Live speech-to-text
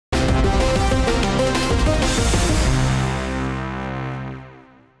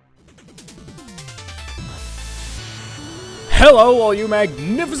Hello, all you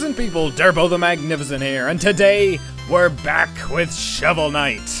magnificent people. Durbo the Magnificent here, and today we're back with Shovel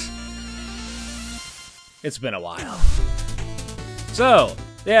Knight. It's been a while. So,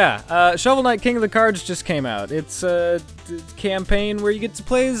 yeah, Shovel Knight King of the Cards just came out. It's a campaign where you get to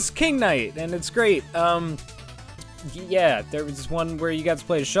play as King Knight, and it's great. Yeah, there was one where you got to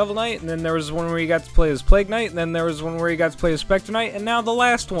play as Shovel Knight, and then there was one where you got to play as Plague Knight, and then there was one where you got to play as Spectre Knight, and now the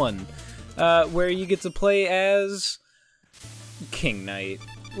last one, where you get to play as King Knight.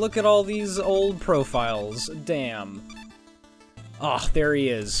 Look at all these old profiles. Damn. Oh, there he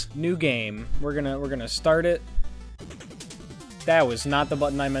is. New game. We're gonna start it. That was not the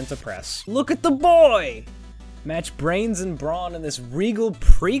button I meant to press. Look at the boy! Match brains and brawn in this regal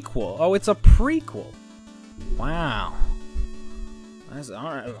prequel. Oh, it's a prequel. Wow. That's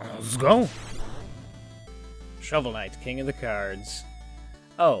alright. Let's go. Shovel Knight, King of the Cards.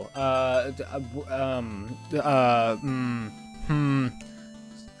 Oh,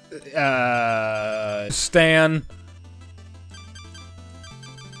 Stan.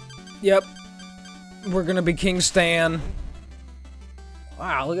 Yep. We're gonna be King Stan.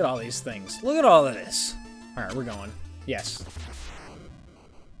 Wow, look at all these things. Look at all of this. Alright, we're going. Yes.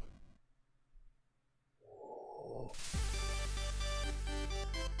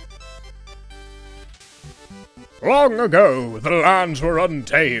 Long ago, the lands were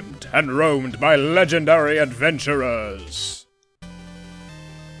untamed and roamed by legendary adventurers.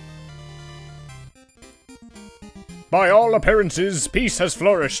 By all appearances, peace has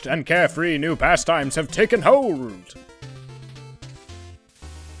flourished and carefree new pastimes have taken hold.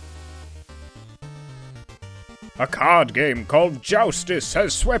 A card game called Joustus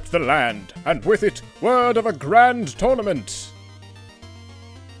has swept the land, and with it, word of a grand tournament.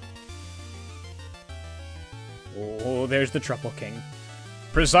 Oh, there's the Truffle King.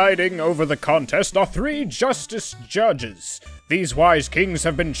 Presiding over the contest are 3 Joustus judges. These wise kings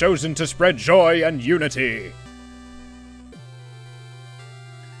have been chosen to spread joy and unity.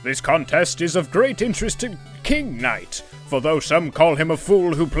 This contest is of great interest to King Knight, for though some call him a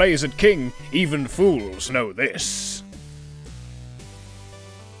fool who plays at king, even fools know this.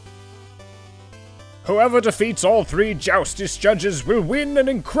 Whoever defeats all 3 Joustus judges will win an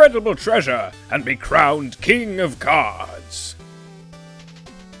incredible treasure and be crowned King of Cards.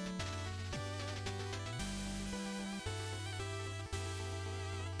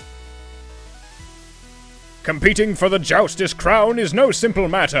 Competing for the Joustus crown is no simple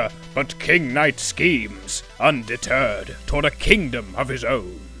matter, but King Knight schemes, undeterred, toward a kingdom of his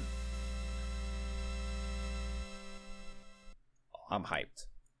own. I'm hyped.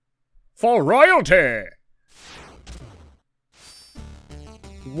 For royalty!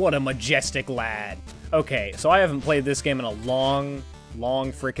 What a majestic lad. Okay, so I haven't played this game in a long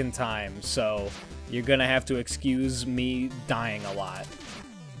freaking time, so you're gonna have to excuse me dying a lot.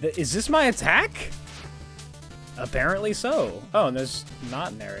 Is this my attack? Apparently so. Oh, and there's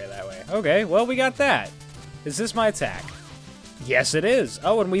not an area that way. Okay, well, we got that. Is this my attack? Yes, it is.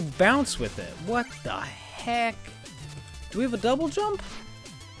 Oh, and we bounce with it. What the heck? Do we have a double jump?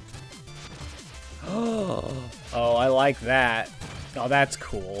 Oh, I like that. Oh, that's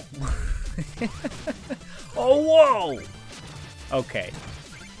cool. Oh, whoa! Okay.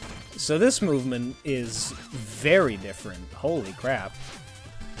 So this movement is very different. Holy crap.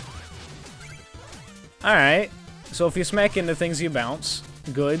 Alright. So if you smack into things, you bounce.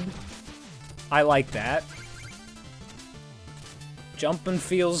 Good. I like that. Jumping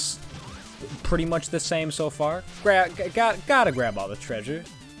feels pretty much the same so far. Gotta grab all the treasure.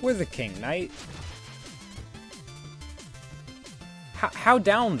 We're the King Knight. How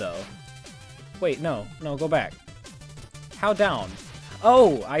down, though? Wait, no, go back. How down?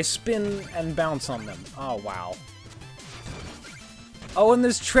 Oh, I spin and bounce on them. Oh, wow. Oh, and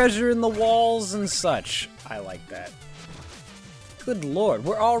there's treasure in the walls and such. I like that. Good lord,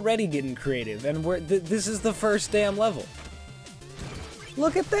 we're already getting creative, and this is the first damn level.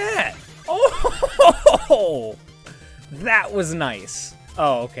 Look at that! Oh, that was nice.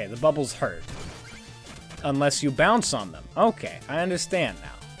 Oh, okay, the bubbles hurt. Unless you bounce on them. Okay, I understand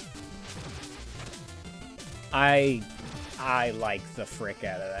now. I like the frick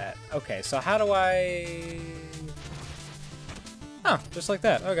out of that. Okay, so how do I... Oh, just like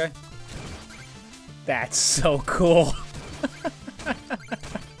that. Okay. That's so cool.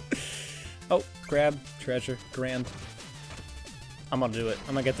 Oh, grab, treasure, grand. I'm gonna do it.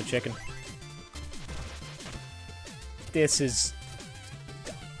 I'm gonna get the chicken. This is...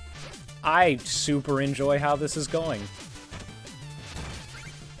 I super enjoy how this is going.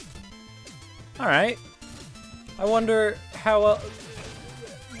 Alright. I wonder how...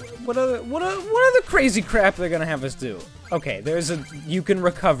 what other crazy crap they're gonna have us do? Okay, you can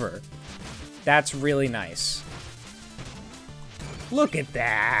recover. That's really nice. Look at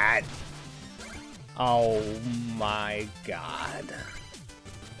that! Oh my god.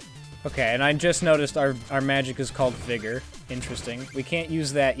 Okay, and I just noticed our magic is called Vigor. Interesting. We can't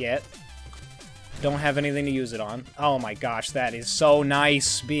use that yet. Don't have anything to use it on. Oh my gosh, that is so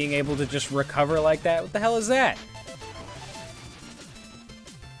nice, being able to just recover like that. What the hell is that?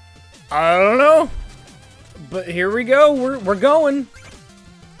 I don't know. But here we go. We're going.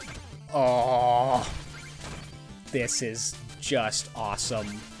 Oh. This is just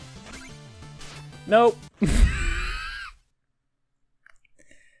awesome. Nope.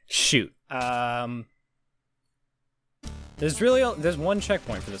 Shoot. There's one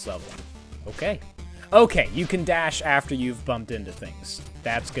checkpoint for this level. Okay. Okay, you can dash after you've bumped into things.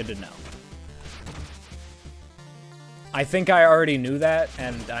 That's good to know. I think I already knew that,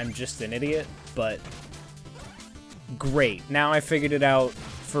 and I'm just an idiot, but great. Now I figured it out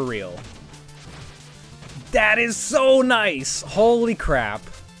for real. That is so nice! Holy crap.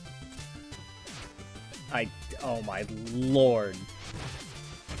 Oh my lord.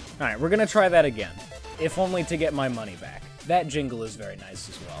 Alright, we're gonna try that again. If only to get my money back. That jingle is very nice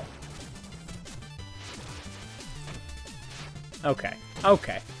as well. Okay,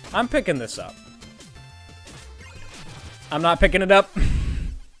 okay. I'm picking this up. I'm not picking it up.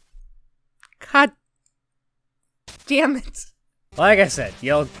 God damn it. Like I said,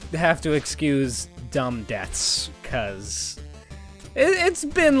 you'll have to excuse dumb deaths, cause it's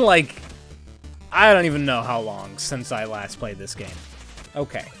been like, I don't even know how long since I last played this game.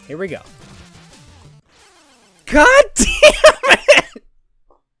 Okay, here we go. God damn it!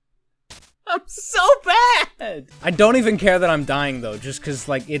 I'm so bad! I don't even care that I'm dying though, just cause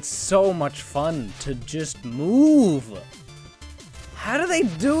like, it's so much fun to just move. How do they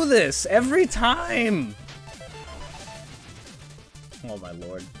do this every time? Oh my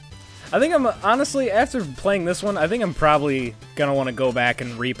lord. I think I'm, honestly, after playing this one, I think I'm probably gonna want to go back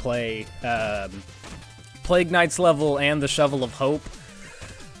and replay Plague Knight's level and the Shovel of Hope.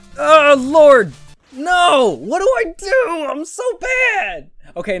 Oh lord! No! What do I do? I'm so bad!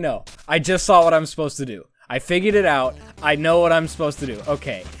 Okay, no. I just saw what I'm supposed to do. I figured it out. I know what I'm supposed to do.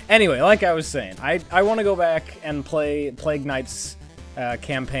 Okay. Anyway, like I was saying, I want to go back and play Plague Knight's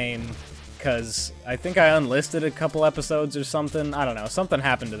campaign, because I think I unlisted a couple episodes or something. I don't know. Something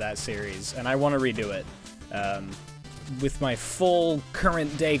happened to that series, and I want to redo it with my full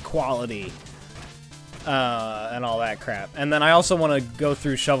current day quality and all that crap. And then I also want to go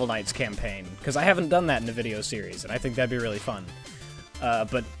through Shovel Knight's campaign, because I haven't done that in a video series, and I think that'd be really fun.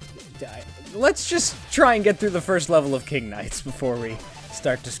 But let's just try and get through the first level of King Knights before we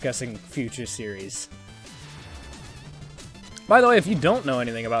start discussing future series. By the way, if you don't know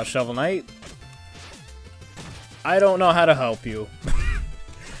anything about Shovel Knight, I don't know how to help you.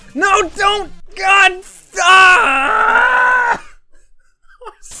 No, don't! God! Ah!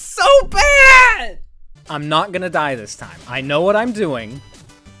 So bad! I'm not gonna die this time. I know what I'm doing.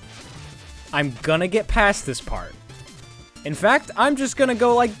 I'm gonna get past this part. In fact, I'm just gonna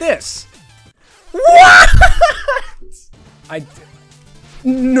go like this. What?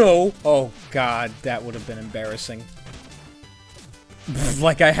 No. Oh god, that would have been embarrassing.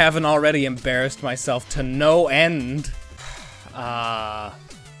 Like I haven't already embarrassed myself to no end.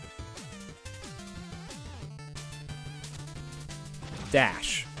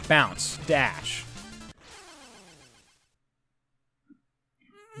 Dash. Bounce. Dash.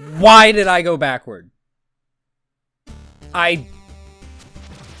 Why did I go backward? I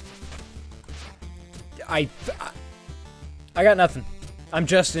got nothing. I'm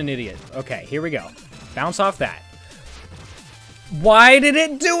just an idiot. Okay, here we go. Bounce off that. Why did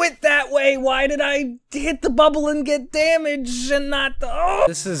it do it that way? Why did I hit the bubble and get damage and not the— oh!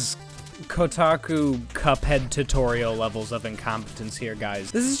 This is Kotaku Cuphead tutorial levels of incompetence here,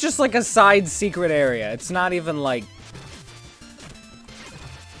 guys. This is just like a side secret area. It's not even like—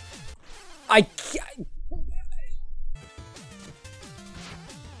 I can't—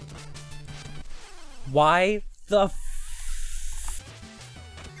 Why the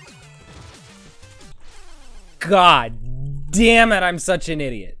God damn it, I'm such an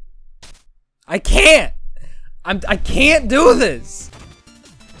idiot. I can't! I can't do this!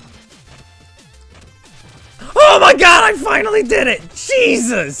 Oh my god, I finally did it!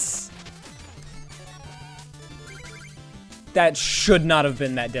 Jesus! That should not have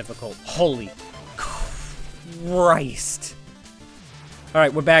been that difficult. Holy Christ.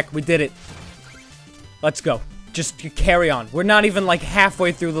 Alright, we're back. We did it. Let's go. Just carry on. We're not even like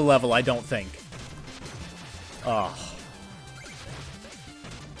halfway through the level, I don't think. Oh.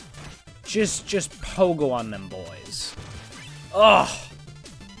 Just pogo on them boys. Oh!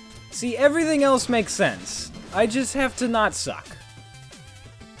 See, everything else makes sense. I just have to not suck.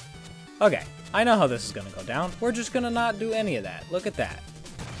 Okay, I know how this is gonna go down. We're just gonna not do any of that. Look at that.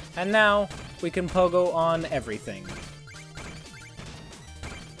 And now, we can pogo on everything.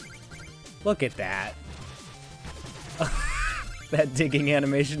 Look at that. That digging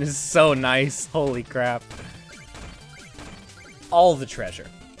animation is so nice. Holy crap. All the treasure.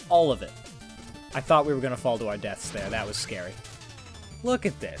 All of it. I thought we were gonna fall to our deaths there. That was scary. Look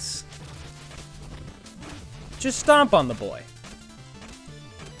at this. Just stomp on the boy.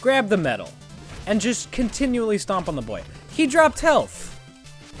 Grab the medal. And just continually stomp on the boy. He dropped health.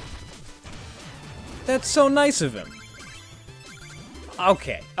 That's so nice of him.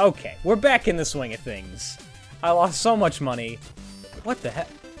 Okay, okay. We're back in the swing of things. I lost so much money. What the heck?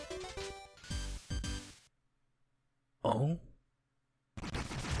 Oh?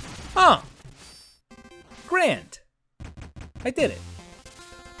 Huh. Grand. I did it.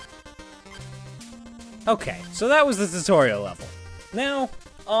 Okay, so that was the tutorial level. Now,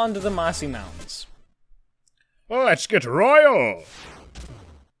 on to the Mossy Mountains. Well, let's get royal!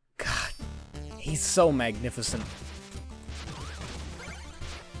 God, he's so magnificent.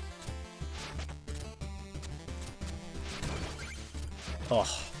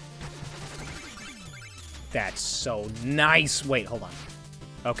 Oh. That's so nice. Wait, hold on.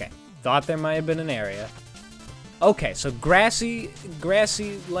 Okay, thought there might have been an area. Okay, so grassy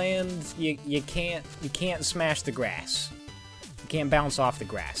land, you can't smash the grass. You can't bounce off the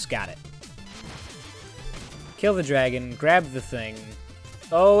grass. Got it. Kill the dragon, grab the thing.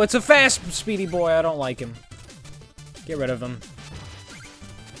 Oh, it's a fast, speedy boy. I don't like him. Get rid of him.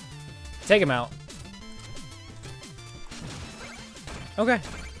 Take him out. Okay.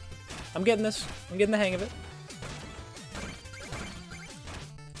 I'm getting this. I'm getting the hang of it.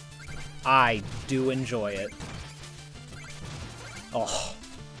 I do enjoy it. Oh.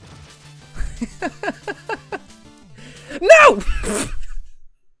 No!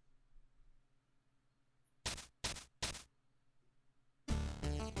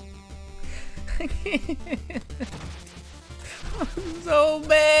 I'm so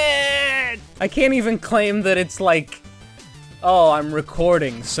bad! I can't even claim that it's like, oh, I'm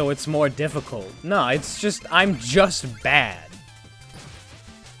recording, so it's more difficult. No, it's just, I'm just bad.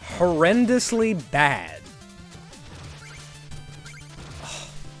 Horrendously bad. Oh,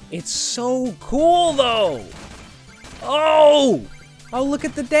 it's so cool, though! Oh! Oh, look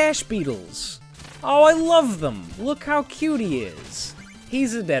at the dash beetles. Oh, I love them. Look how cute he is.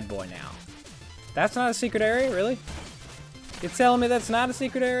 He's a dead boy now. That's not a secret area, really? You're telling me that's not a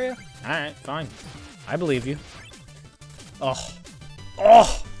secret area? Alright, fine. I believe you. Oh.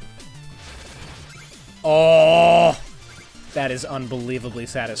 Oh! Oh! That is unbelievably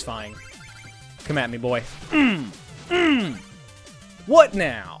satisfying. Come at me, boy. What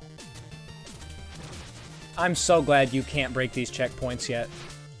now? I'm so glad you can't break these checkpoints yet.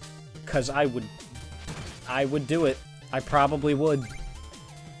 'Cause I would do it. I probably would.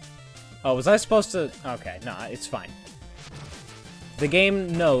 Oh, was I supposed to? Okay, nah, it's fine. The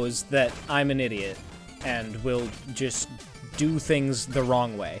game knows that I'm an idiot and will just do things the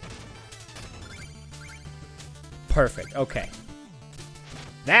wrong way. Perfect, okay.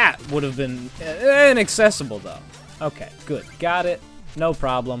 That would have been inaccessible, though. Okay, good. Got it. No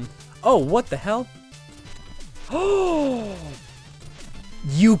problem. Oh, what the hell? Oh!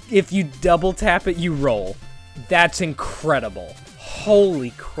 If you double tap it, you roll. That's incredible.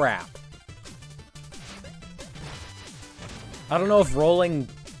 Holy crap. I don't know if rolling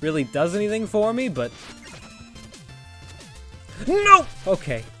really does anything for me, but... No!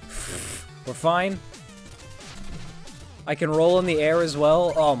 Okay. We're fine. I can roll in the air as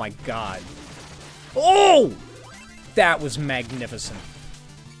well. Oh my god. Oh! That was magnificent.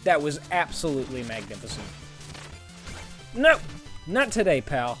 That was absolutely magnificent. No! Not today,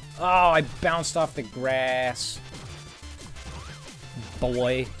 pal. Oh, I bounced off the grass.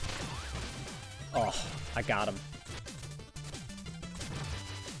 Boy. Oh, I got him.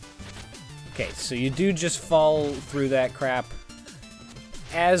 Okay, so you do just fall through that crap.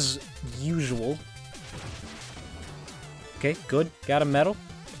 As usual. Okay, good. Got a medal.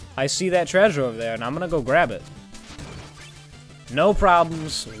 I see that treasure over there, and I'm gonna go grab it. No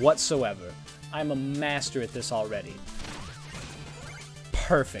problems whatsoever. I'm a master at this already.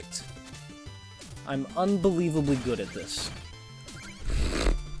 Perfect. I'm unbelievably good at this.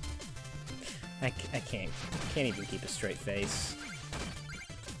 I can't even keep a straight face.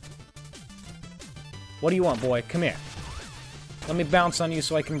 What do you want, boy? Come here. Let me bounce on you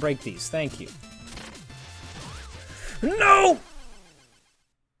so I can break these. Thank you. No!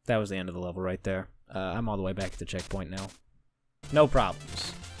 That was the end of the level right there. I'm all the way back at the checkpoint now. No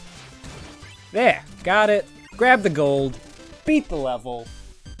problems. There, got it. Grab the gold. Beat the level.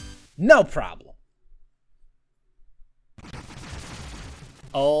 No problem.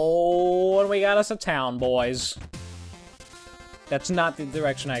 Oh, and we got us a town, boys. That's not the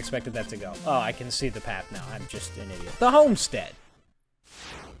direction I expected that to go. Oh, I can see the path now. I'm just an idiot. The homestead.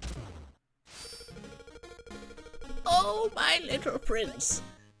 Oh, my little prince.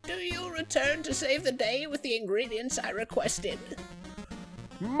 Do you return to save the day with the ingredients I requested?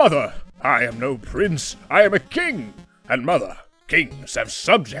 Mother, I am no prince, I am a king. And mother, kings have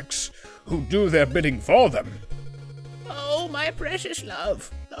subjects who do their bidding for them. Oh, my precious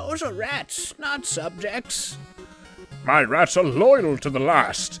love. Those are rats, not subjects. My rats are loyal to the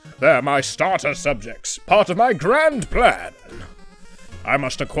last. They're my starter subjects, part of my grand plan. I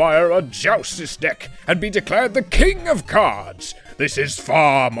must acquire a Joustus deck and be declared the king of cards. This is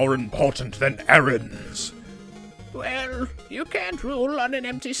far more important than errands. Well, you can't rule on an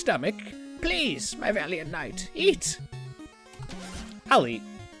empty stomach. Please, my valiant knight, eat. I'll eat.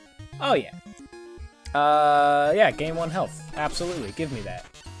 Oh, yeah. Yeah, gain 1 health. Absolutely, give me that.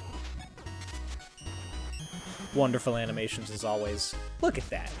 Wonderful animations as always. Look at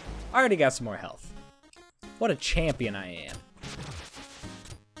that. I already got some more health. What a champion I am.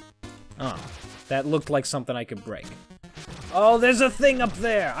 Oh, that looked like something I could break. Oh, there's a thing up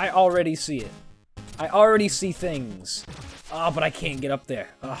there! I already see it. I already see things. Oh, but I can't get up there.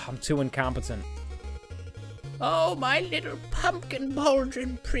 Oh, I'm too incompetent. Oh, my little pumpkin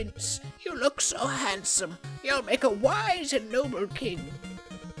pauldron prince. You look so handsome. You'll make a wise and noble king.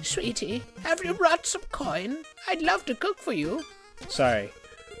 Sweetie, have you brought some coin? I'd love to cook for you. Sorry.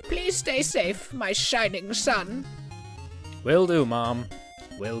 Please stay safe, my shining son. Will do, Mom.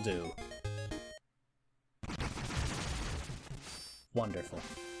 Will do. Wonderful.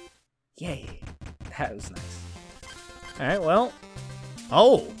 Yay. That was nice. Alright, well.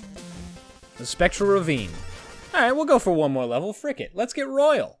 Oh! The Spectral Ravine. Alright, we'll go for 1 more level. Frick it. Let's get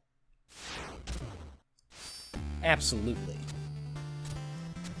royal. Absolutely.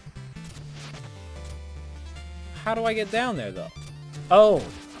 How do I get down there, though? Oh.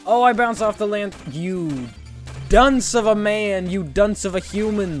 Oh, I bounce off the land. You dunce of a man. You dunce of a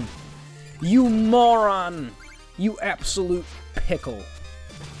human. You moron. You absolute pickle.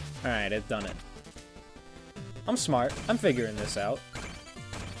 Alright, I've done it. I'm smart. I'm figuring this out.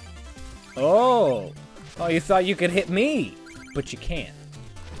 Oh. Oh, you thought you could hit me. But you can't.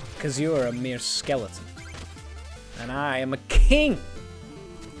 Because you're a mere skeleton. And I am a king.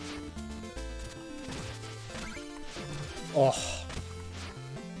 Oh.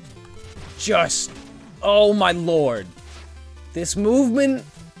 Just. Oh my lord. This movement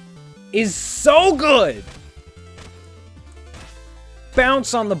is so good.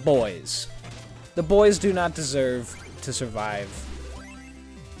 Bounce on the boys. The boys do not deserve to survive.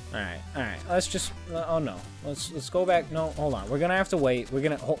 Alright. Let's just. Oh no. Let's go back. No, hold on. We're gonna have to wait. We're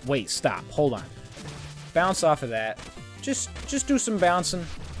gonna. Wait, stop. Hold on. Bounce off of that. Just do some bouncing.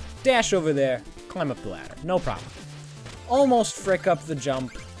 Dash over there. Climb up the ladder. No problem. Almost frick up the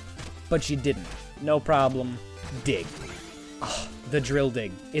jump, but you didn't. No problem. Dig. Oh, the drill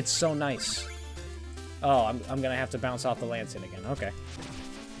dig. It's so nice. Oh, I'm gonna have to bounce off the lantern again. Okay.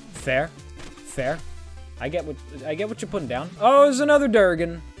 Fair. Fair. I get what you're putting down. Oh, there's another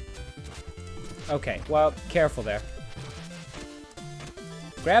Durgan. Okay, well, careful there.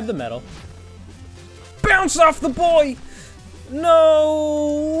 Grab the metal. Bounce off the boy!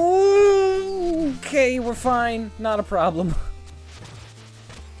 No! Okay, we're fine. Not a problem.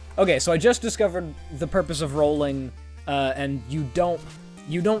 Okay, so I just discovered the purpose of rolling, and you don't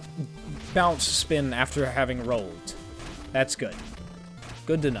bounce spin after having rolled. That's good.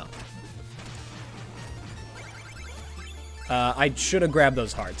 Good to know. I should have grabbed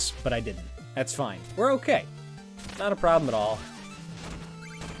those hearts, but I didn't. That's fine. We're okay. Not a problem at all.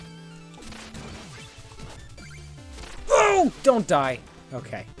 Oh! Don't die.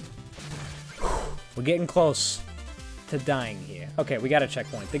 Okay. We're getting close to dying here. Okay, we got a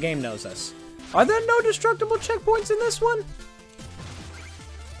checkpoint. The game knows us. Are there no destructible checkpoints in this one?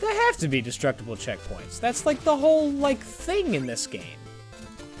 There have to be destructible checkpoints. That's like the whole, like, thing in this game.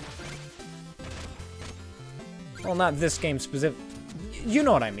 Well, not this game specific. You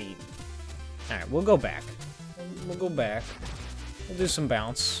know what I mean. Alright, we'll go back. We'll go back. We'll do some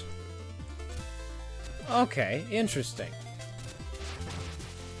bounce. Okay, interesting.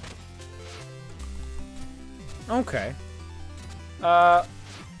 Okay.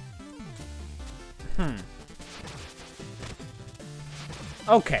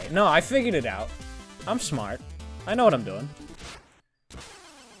 Okay, no, I figured it out. I'm smart. I know what I'm doing.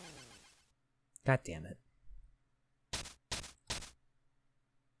 God damn it.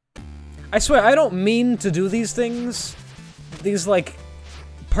 I swear, I don't mean to do these things. These, like,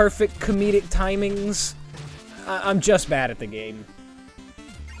 perfect comedic timings. I'm just bad at the game.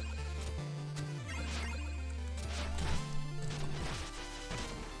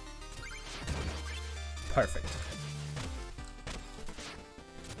 Perfect.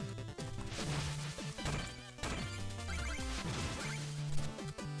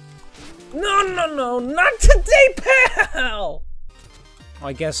 No, no, no, not today, pal! Well,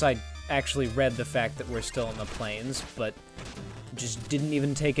 I guess I actually read the fact that we're still in the plains, but just didn't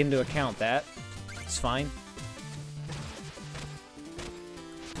even take into account that. It's fine.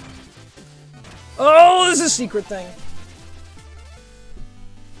 Oh, this is a secret thing.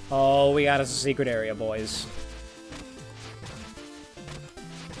 Oh, we got us a secret area, boys.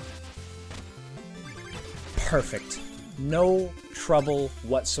 Perfect. No trouble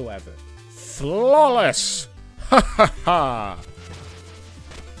whatsoever. Flawless! Ha ha ha!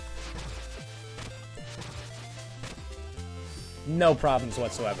 No problems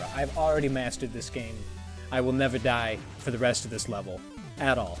whatsoever. I've already mastered this game. I will never die for the rest of this level.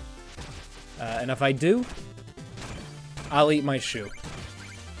 At all. And if I do, I'll eat my shoe.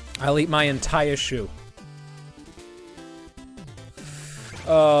 I'll eat my entire shoe.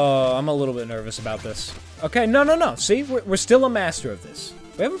 Oh, I'm a little bit nervous about this. Okay, no, no, no. See, we're still a master of this.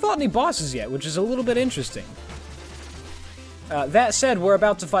 We haven't fought any bosses yet, which is a little bit interesting. That said, we're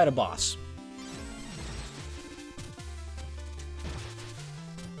about to fight a boss.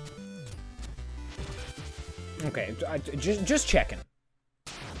 Okay, just checking.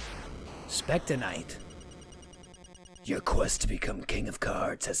 Spectre Knight. Your quest to become King of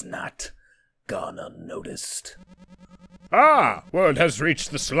Cards has not gone unnoticed. Ah, word has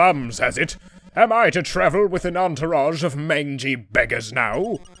reached the slums, has it? Am I to travel with an entourage of mangy beggars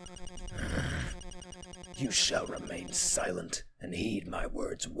now? You shall remain silent and heed my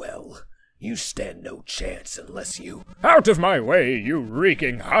words well. You stand no chance unless you... Out of my way, you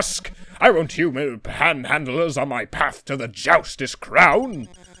reeking husk! I won't human panhandlers on my path to the Joustus crown!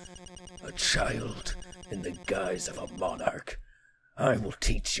 A child in the guise of a monarch. I will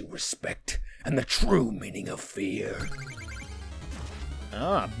teach you respect and the true meaning of fear.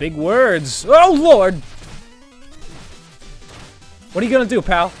 Ah, big words. Oh, Lord! What are you gonna do,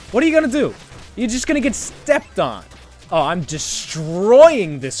 pal? What are you gonna do? You're just gonna get stepped on. Oh, I'm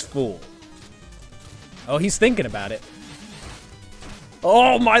destroying this fool. Oh, he's thinking about it.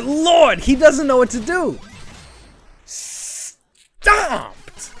 Oh, my Lord! He doesn't know what to do. Stomped!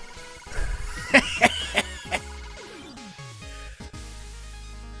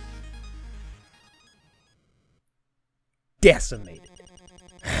 Decimated.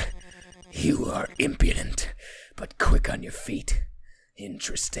 You are impudent, but quick on your feet.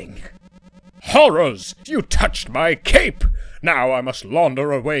 Interesting. Horrors! You touched my cape! Now I must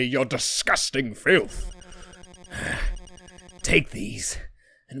launder away your disgusting filth. Take these,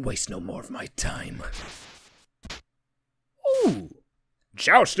 and waste no more of my time. Ooh!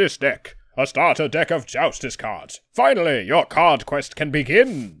 Joustus deck! A starter deck of Joustus cards. Finally, your card quest can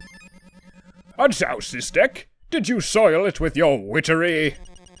begin! A Joustus deck? Did you soil it with your witchery?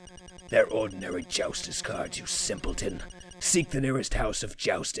 They're ordinary Joustus cards, you simpleton. Seek the nearest house of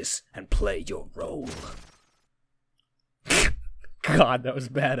Joustus and play your role. God, that was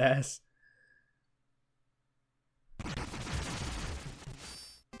badass.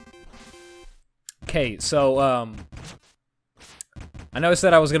 Okay, so, I know I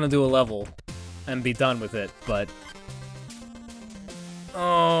said I was gonna do a level and be done with it, but...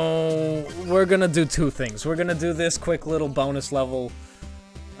 Oh, we're gonna do two things. We're gonna do this quick little bonus level,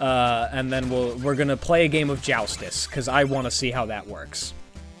 and then we're gonna play a game of Joustus, because I want to see how that works.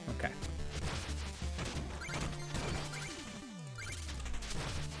 Okay.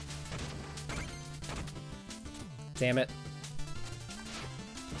 Damn it.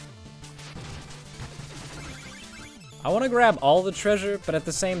 I want to grab all the treasure, but at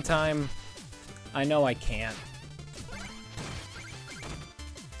the same time, I know I can't.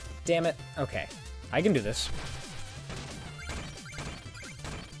 Damn it. Okay. I can do this.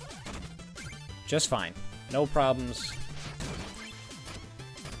 Just fine. No problems.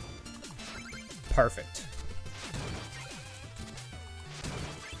 Perfect.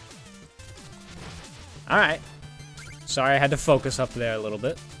 Alright. Sorry, I had to focus up there a little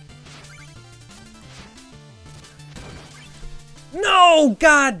bit. No!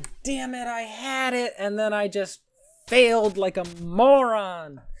 God damn it, I had it, and then I just failed like a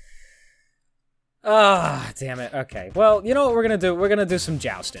moron. Ah, damn it. Okay. Well, you know what we're gonna do? We're gonna do some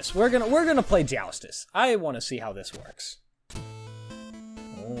Joustus. We're gonna play Joustus. I want to see how this works.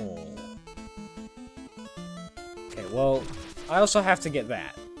 Oh. Okay. Well, I also have to get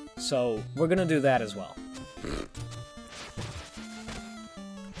that. So we're gonna do that as well.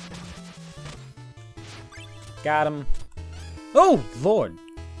 Got him. Oh, Lord.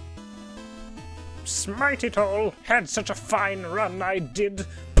 Smite it all! Had such a fine run I did.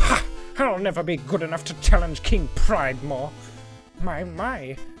 Pah! I'll never be good enough to challenge King Pridemore.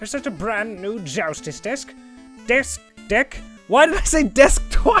 My, is that a brand new Joustus desk? Deck? Why did I say desk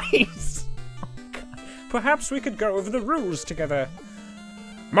twice? Perhaps we could go over the rules together.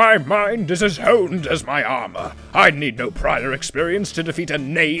 My mind is as honed as my armor. I need no prior experience to defeat a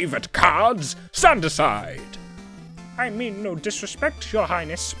knave at cards. Stand aside. I mean no disrespect, your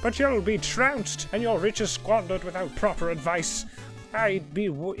highness, but you'll be trounced and your riches squandered without proper advice. It'd be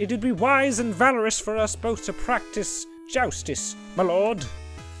wise and valorous for us both to practice Joustus, my lord.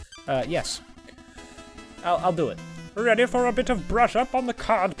 Yes. I'll do it. Ready for a bit of brush up on the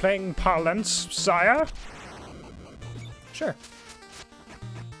card-playing parlance, sire? Sure.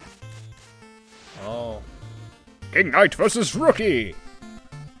 Oh. King Knight versus Rookie!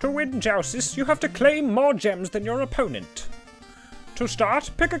 To win Joustus, you have to claim more gems than your opponent. To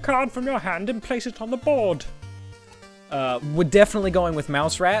start, pick a card from your hand and place it on the board. We're definitely going with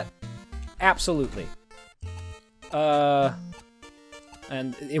Mouse Rat. Absolutely. And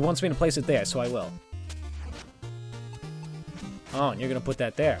it wants me to place it there, so I will. Oh, and you're gonna put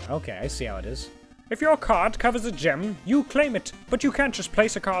that there. Okay, I see how it is. If your card covers a gem, you claim it, but you can't just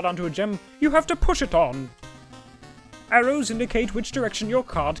place a card onto a gem, you have to push it on. Arrows indicate which direction your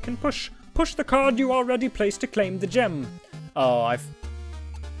card can push. Push the card you already placed to claim the gem. Oh,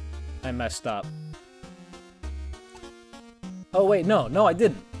 I messed up. Oh, wait, no, I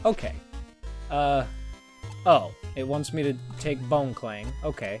didn't. Okay. Oh, it wants me to take Bone Clang.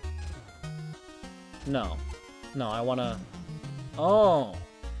 Okay. No, I wanna... Oh,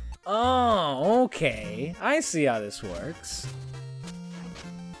 okay. I see how this works.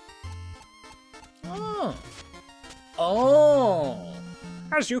 Oh.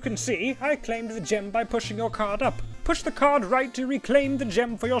 As you can see, I claimed the gem by pushing your card up. Push the card right to reclaim the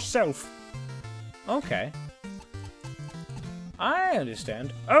gem for yourself. Okay. I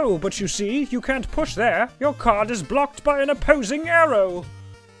understand. Oh, but you see, you can't push there. Your card is blocked by an opposing arrow.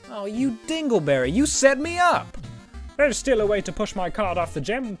 Oh, you dingleberry, you set me up! There's still a way to push my card off the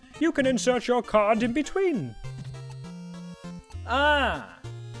gem. You can insert your card in between. Ah!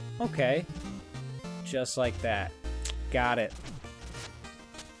 Okay. Just like that. Got it.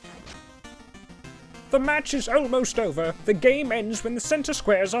 The match is almost over. The game ends when the center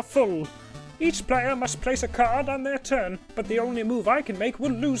squares are full. Each player must place a card on their turn, but the only move I can make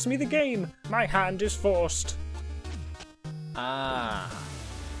will lose me the game. My hand is forced. Ah.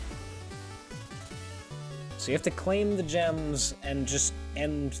 So you have to claim the gems and just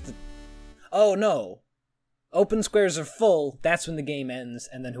end the... Oh, no. Open squares are full, that's when the game ends,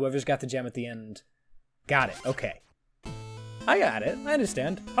 and then whoever's got the gem at the end. Got it, okay. I got it, I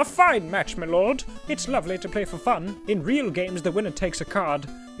understand. A fine match, my lord. It's lovely to play for fun. In real games, the winner takes a card,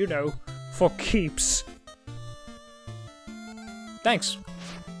 you know, for keeps. Thanks.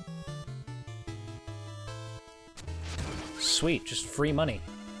 Sweet, just free money.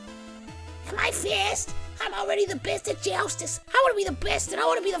 Am I fast? I'm already the best at Joustus. I want to be the best and I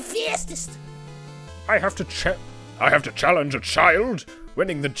want to be the fastest. I have to challenge a child.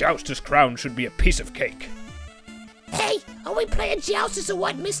 Winning the Joustus crown should be a piece of cake. Hey, are we playing Joustus or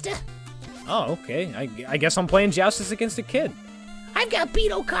what, mister? Oh, okay. I guess I'm playing Joustus against a kid. I've got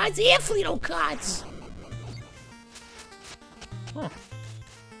Beetle cards and Fleeto cards. Huh.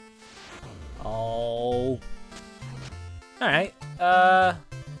 Oh. Alright,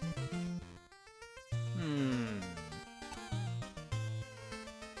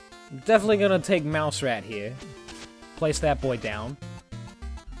 Definitely gonna take Mouse Rat here. Place that boy down.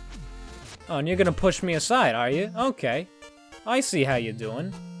 Oh, and you're gonna push me aside, are you? Okay. I see how you're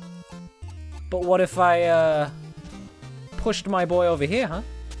doing. But what if I, pushed my boy over here, huh?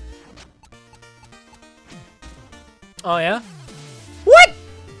 Oh, yeah? What?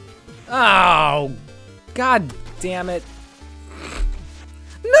 Oh, god damn it.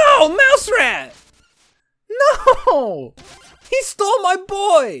 No, Mouse Rat! No! He stole my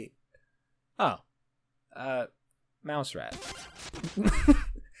boy! Oh. Mouse Rat.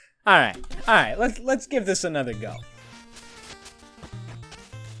 Alright, let's give this another go.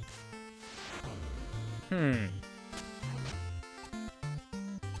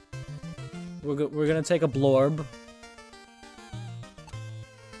 We're gonna take a Blorb.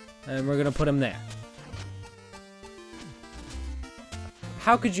 And we're gonna put him there.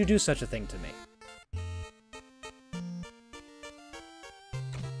 How could you do such a thing to me?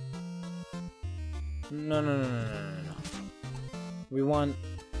 No. We want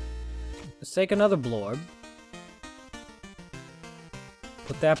Let's take another blorb.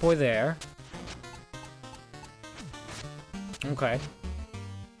 Put that boy there. Okay.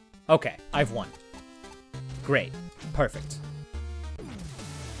 Okay, I've won. Great. Perfect.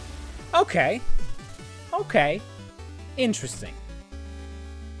 Okay. Okay. Interesting.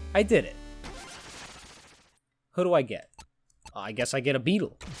 I did it. Who do I get? I guess I get a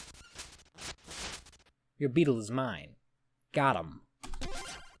beetle. Your beetle is mine. Got him.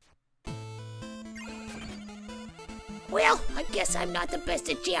 Well, I guess I'm not the best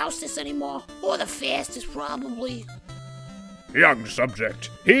at Joustus anymore. Or the fastest, probably. Young subject,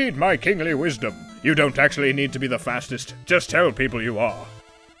 heed my kingly wisdom. You don't actually need to be the fastest. Just tell people you are.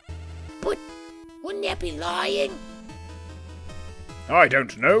 But wouldn't that be lying? I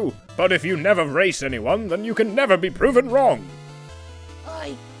don't know, but if you never race anyone, then you can never be proven wrong.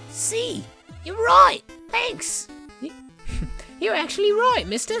 I see. You're right. Thanks. You're actually right,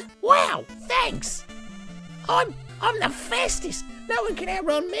 mister. Wow, thanks. I'm the fastest. No one can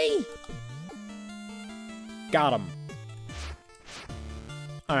outrun me. Got him.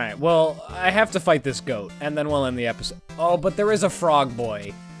 Alright, well, I have to fight this goat, and then we'll end the episode. Oh, but there is a frog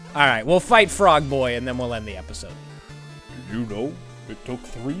boy. Alright, we'll fight frog boy, and then we'll end the episode. Did you know? It took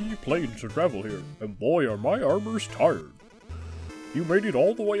 3 planes to travel here, and boy are my armors tired. You made it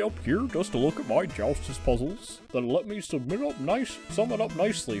all the way up here just to look at my Joustus puzzles? Then let me sum it up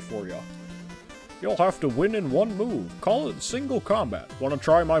nicely for you. You'll have to win in one move. Call it single combat. Wanna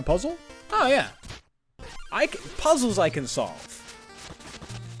try my puzzle? Oh, yeah. Puzzles I can solve.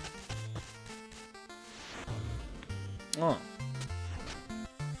 Oh.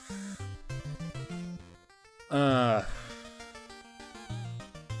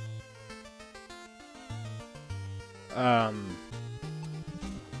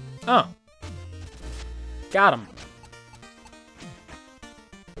 Oh. Got him.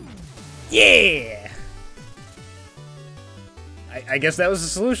 Yeah! I guess that was the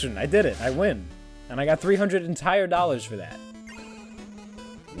solution. I did it. I win. And I got $300 entire for that.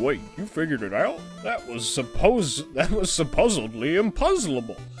 Wait, you figured it out? That was supposedly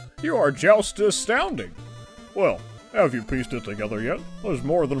impuzzleable. You are just astounding. Well, have you pieced it together yet? There's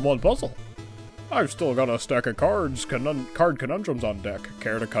more than one puzzle. I've still got a stack of card conundrums on deck.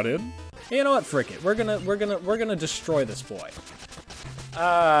 Care to cut in? You know what? Frick it. We're gonna destroy this boy.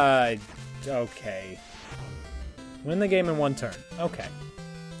 Okay. Win the game in one turn. Okay.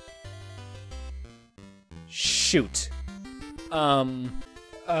 Shoot. What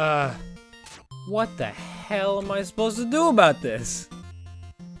the hell am I supposed to do about this?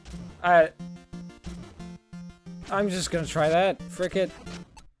 I'm just gonna try that. Frick it.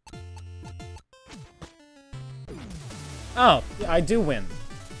 Oh, I do win.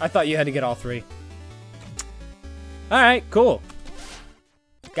 I thought you had to get all 3. Alright, cool.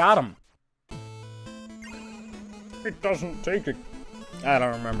 Got him. It doesn't take a... I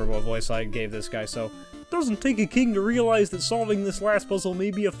don't remember what voice I gave this guy, so... Doesn't take a king to realize that solving this last puzzle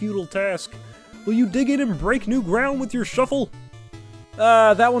may be a futile task. Will you dig in and break new ground with your shuffle?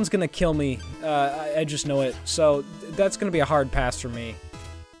 That one's gonna kill me. I just know it. So, that's gonna be a hard pass for me.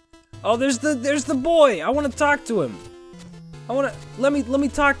 Oh, there's the boy! I wanna talk to him! Let me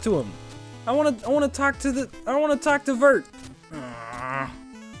talk to him. I wanna talk to Vert.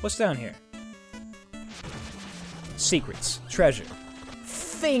 What's down here? Secrets, treasure,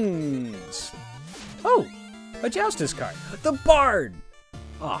 things. Oh, a Joustus card. The Bard.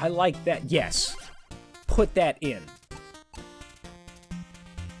 Oh, I like that. Yes, put that in.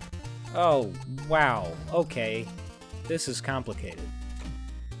 Oh, wow. Okay, this is complicated.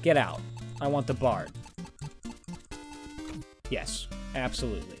 Get out. I want the Bard. Yes,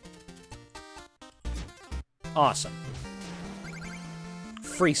 absolutely. Awesome.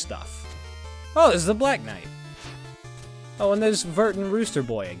 Free stuff. Oh, there's the Black Knight. Oh, and there's Vert and Rooster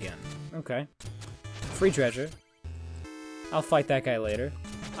Boy again. Okay. Free treasure. I'll fight that guy later.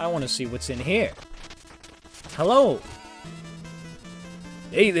 I want to see what's in here. Hello.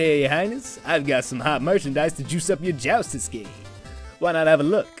 Hey there, Your Highness. I've got some hot merchandise to juice up your Joustus game. Why not have a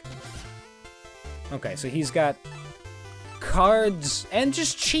look? Okay, so he's got cards and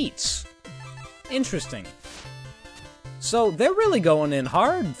just cheats. Interesting. So they're really going in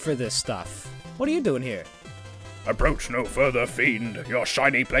hard for this stuff. What are you doing here? Approach no further, fiend. Your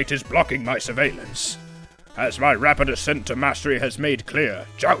shiny plate is blocking my surveillance. As my rapid ascent to mastery has made clear,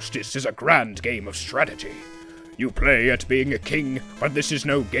 Joustus is a grand game of strategy. You play at being a king, but this is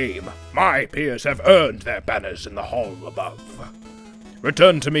no game. My peers have earned their banners in the hall above.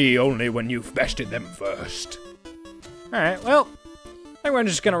 Return to me only when you've bested them first. Alright, well, I think we're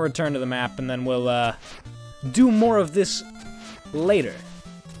just gonna return to the map and then we'll, do more of this later.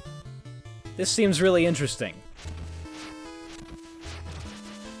 This seems really interesting.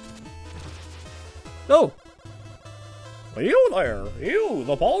 Oh! You there, you,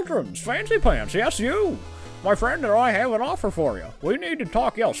 the Pauldrons, Fancy Pants, yes you. My friend and I have an offer for you. We need to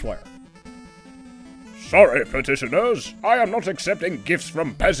talk elsewhere. Sorry, petitioners. I am not accepting gifts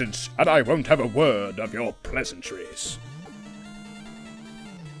from peasants, and I won't have a word of your pleasantries.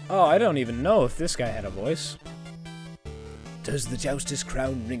 Oh, I don't even know if this guy had a voice. Does the Joustus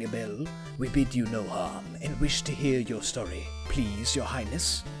crown ring a bell? We bid you no harm, and wish to hear your story. Please, your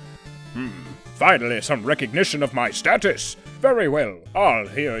highness. Finally, some recognition of my status. Very well, I'll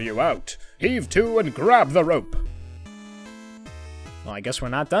hear you out. Heave to and grab the rope. Well, I guess we're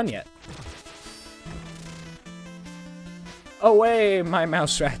not done yet. Away, my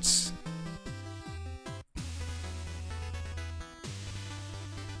mouse rats.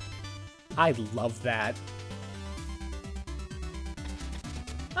 I love that.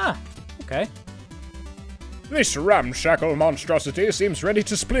 Ah, okay. This ramshackle monstrosity seems ready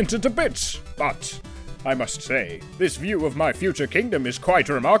to splinter to bits, but I must say, this view of my future kingdom is quite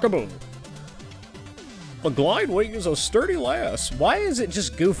remarkable. The Glidewing is a sturdy lass. Why is it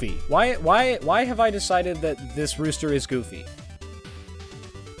just goofy? Why have I decided that this rooster is goofy?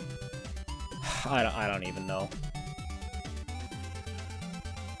 I don't even know.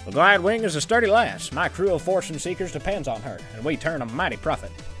 The Glidewing is a sturdy lass. My crew of fortune seekers depends on her, and we turn a mighty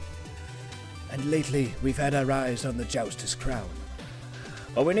profit. And lately, we've had our eyes on the Joustus crown.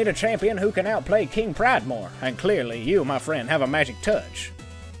 But we need a champion who can outplay King Pridemore, and clearly you, my friend, have a magic touch.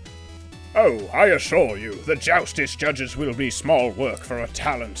 Oh, I assure you, the Joustus judges will be small work for a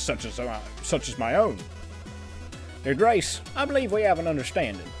talent such as my own. Your Grace, I believe we have an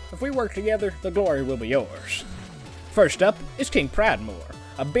understanding. If we work together, the glory will be yours. First up is King Pridemore,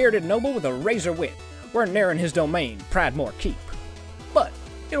 a bearded noble with a razor wit. We're nearing his domain, Pridemore Keep. But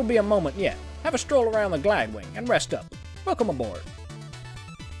it'll be a moment yet. Have a stroll around the Glidewing and rest up. Welcome aboard.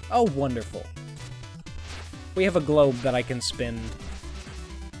 Oh, wonderful. We have a globe that I can spin.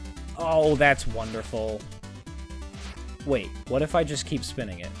 Oh, that's wonderful. Wait, what if I just keep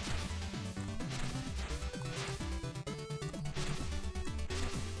spinning it?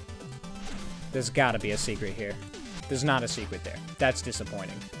 There's gotta be a secret here. There's not a secret there. That's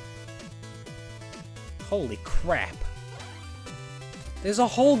disappointing. Holy crap. There's a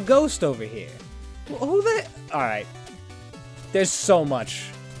whole ghost over here. Who the... Alright. There's so much.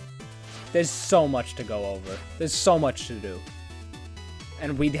 There's so much to go over. There's so much to do.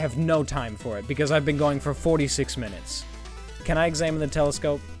 And we have no time for it, because I've been going for 46 minutes. Can I examine the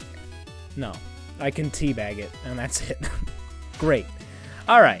telescope? No. I can teabag it, and that's it. Great.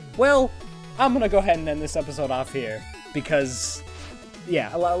 Alright, well, I'm gonna go ahead and end this episode off here, because,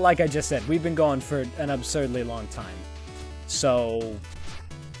 yeah, like I just said, we've been going for an absurdly long time. So...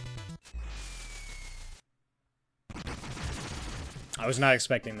 I was not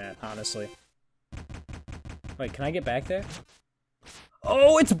expecting that, honestly. Wait, can I get back there?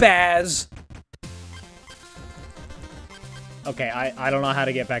 Oh, it's Baz! Okay, I don't know how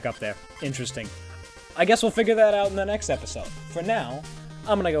to get back up there. Interesting. I guess we'll figure that out in the next episode. For now,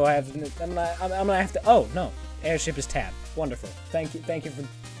 I'm gonna go have... I'm gonna have to... Oh, no. Airship is tabbed. Wonderful. Thank you for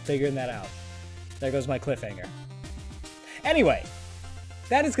figuring that out. There goes my cliffhanger. Anyway,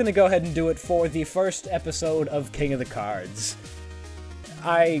 that is gonna go ahead and do it for the first episode of King of the Cards.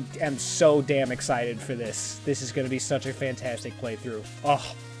 I am so damn excited for this. This is going to be such a fantastic playthrough.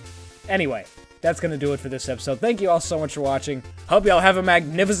 Oh. Anyway, that's going to do it for this episode. Thank you all so much for watching. Hope y'all have a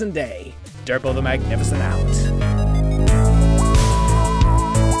magnificent day. Derpo the Magnificent out.